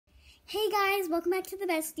Hey guys, welcome back to the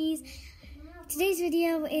Besties. Today's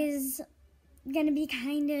video is gonna be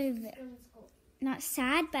kind of not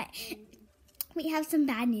sad, but we have some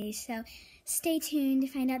bad news. So stay tuned to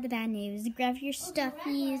find out the bad news. Grab your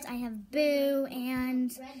stuffies. I have Boo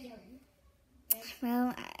and,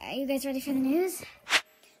 well, are you guys ready for the news?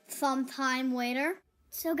 Sometime later.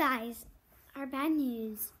 So guys, our bad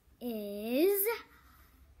news is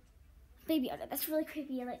Baby Yoda. That's really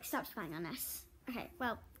creepy. Like, stop spying on us. Okay,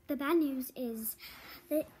 well, the bad news is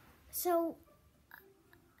that, so,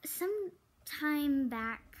 some time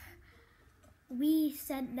back, we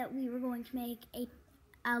said that we were going to make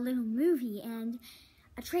a little movie, and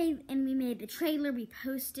we made the trailer, we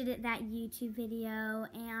posted it, that YouTube video,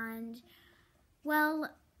 and, well,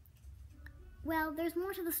 there's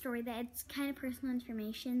more to the story. That it's kind of personal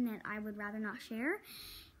information that I would rather not share,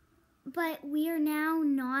 but we are now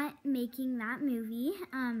not making that movie.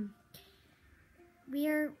 We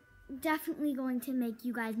are definitely going to make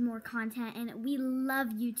you guys more content, and we love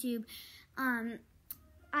YouTube.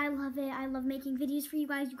 I love it. I love making videos for you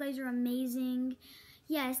guys. You guys are amazing.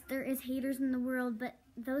 Yes, there is haters in the world, but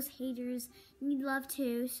those haters need love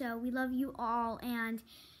too, so we love you all, and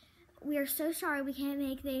we are so sorry we can't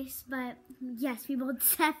make this, but yes, we will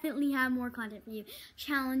definitely have more content for you.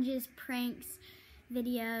 Challenges, pranks,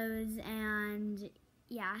 videos, and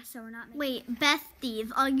yeah, so we're not making... Wait, Besties,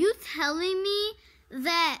 are you telling me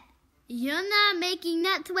that you're not making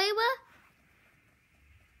that trailer?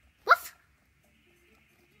 What?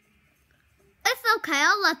 It's okay,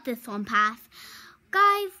 I'll let this one pass.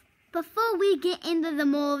 Guys, before we get into the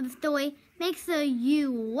more of the story, make sure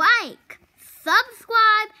you like,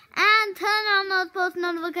 subscribe, and turn on those post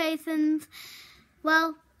notifications.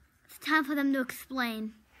 Well, it's time for them to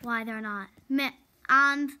explain why they're not.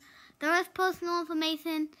 And there is personal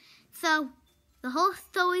information, so the whole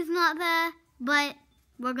story's not there, but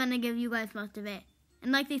we're going to give you guys most of it.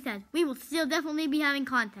 And like they said, we will still definitely be having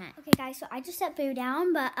content. Okay, guys, so I just set Boo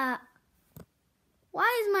down, but,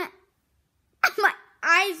 why is my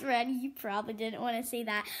eyes red? You probably didn't want to see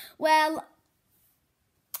that. Well,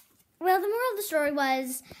 the moral of the story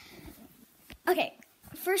was, okay,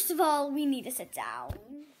 first of all, we need to sit down.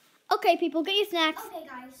 Okay, people, get your snacks. Okay,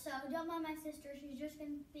 guys, so don't mind my sister. She's just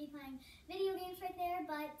going to be playing video games right there,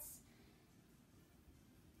 but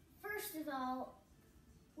first of all,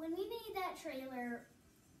 when we made that trailer,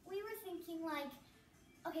 we were thinking, like,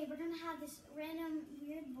 okay, we're going to have this random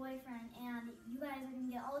weird boyfriend, and you guys are going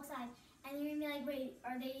to get all excited, and you're going to be like, wait,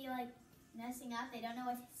 are they, like, messing up? They don't know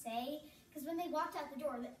what to say? Because when they walked out the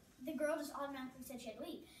door, the girl just automatically said she had to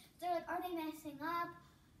leave. So they're like, are they messing up?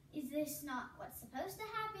 Is this not what's supposed to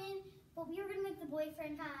happen? But we were going to make the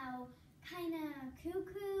boyfriend kind of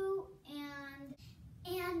cuckoo, and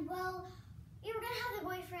well, we were going to have the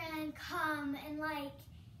boyfriend come, and, like,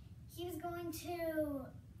 he was going to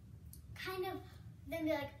kind of then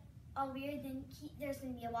be like, oh, weird, then there's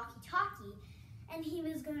going to be a walkie-talkie, and he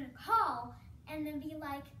was going to call, and then be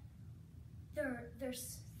like, they're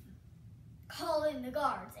calling the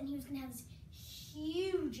guards, and he was going to have this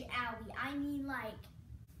huge owie. I mean, like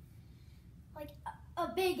a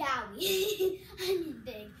big owie. I mean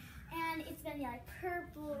big. And it's going to be like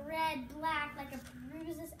purple, red, black, like a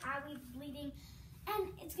bruises, owie, bleeding,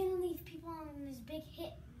 and it's going to leave people on this big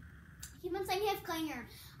hit. Keep on saying cliffhanger.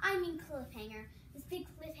 I mean cliffhanger. This big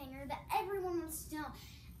cliffhanger that everyone wants to know.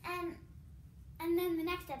 And then the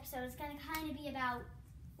next episode is going to kind of be about,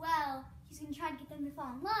 well, he's going to try to get them to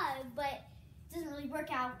fall in love, but it doesn't really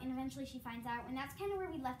work out, and eventually she finds out, and that's kind of where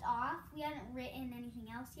we left off. We hadn't written anything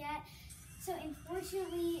else yet. So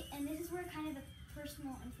unfortunately, and this is where kind of the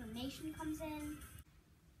personal information comes in.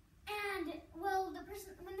 And, well, when the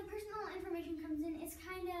personal information comes in, it's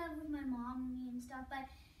kind of with my mom and me and stuff, but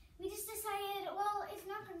we just decided, well, it's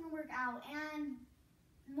not going to work out, and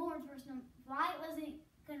more personal, why it wasn't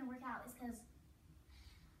going to work out is because,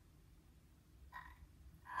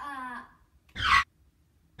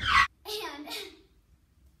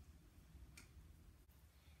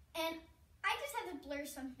 and I just had to blur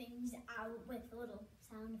some things out with a little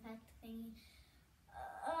sound effect thingy,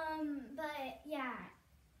 but yeah,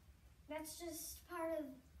 that's just part of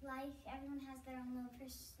life. Everyone has their own little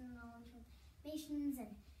personal informations,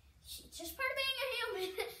 and it's just part of being a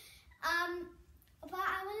human. But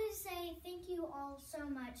I wanted to say thank you all so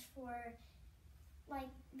much for,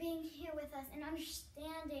 like, being here with us and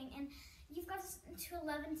understanding, and you've got to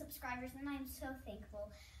 11 subscribers, and I'm so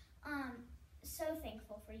thankful. So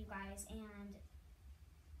thankful for you guys, and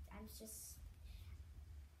I'm just,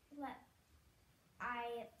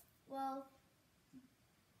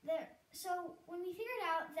 so when we figured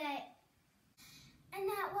out that,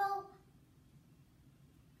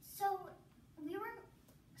 so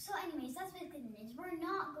that's basically the news. We're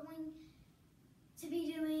not going to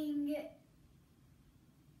be doing,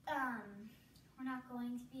 we're not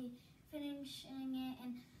going to be finishing it,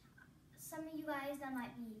 and some of you guys, that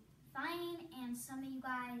might be fine, and some of you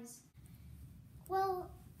guys,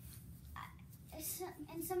 well,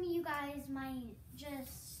 and some of you guys might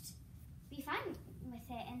just be fine with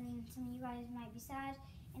it, and some of you guys might be sad,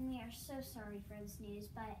 and we are so sorry for this news,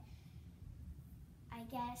 but I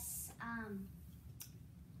guess,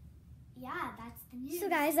 yeah, that's the news. So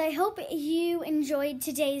guys, I hope you enjoyed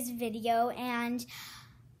today's video, and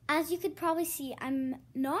as you could probably see, I'm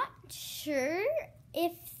not sure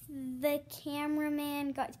if the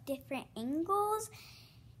cameraman got different angles.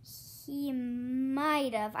 He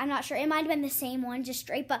might have. I'm not sure. It might have been the same one, just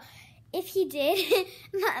straight, but if he did,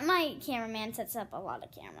 my cameraman sets up a lot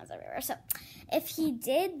of cameras everywhere, so if he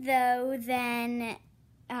did, though, then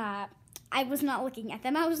I was not looking at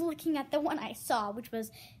them. I was looking at the one I saw, which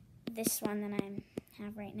was this one that I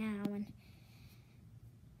have right now. And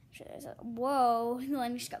I'm sure there's whoa, the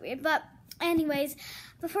line just got weird. But anyways,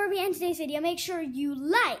 before we end today's video, make sure you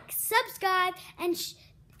like, subscribe,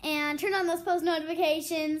 and turn on those post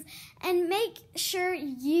notifications. And make sure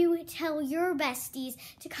you tell your besties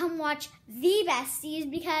to come watch The Besties,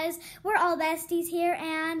 because we're all besties here.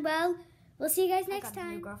 And, well, we'll see you guys next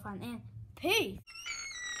time. New girlfriend, and peace.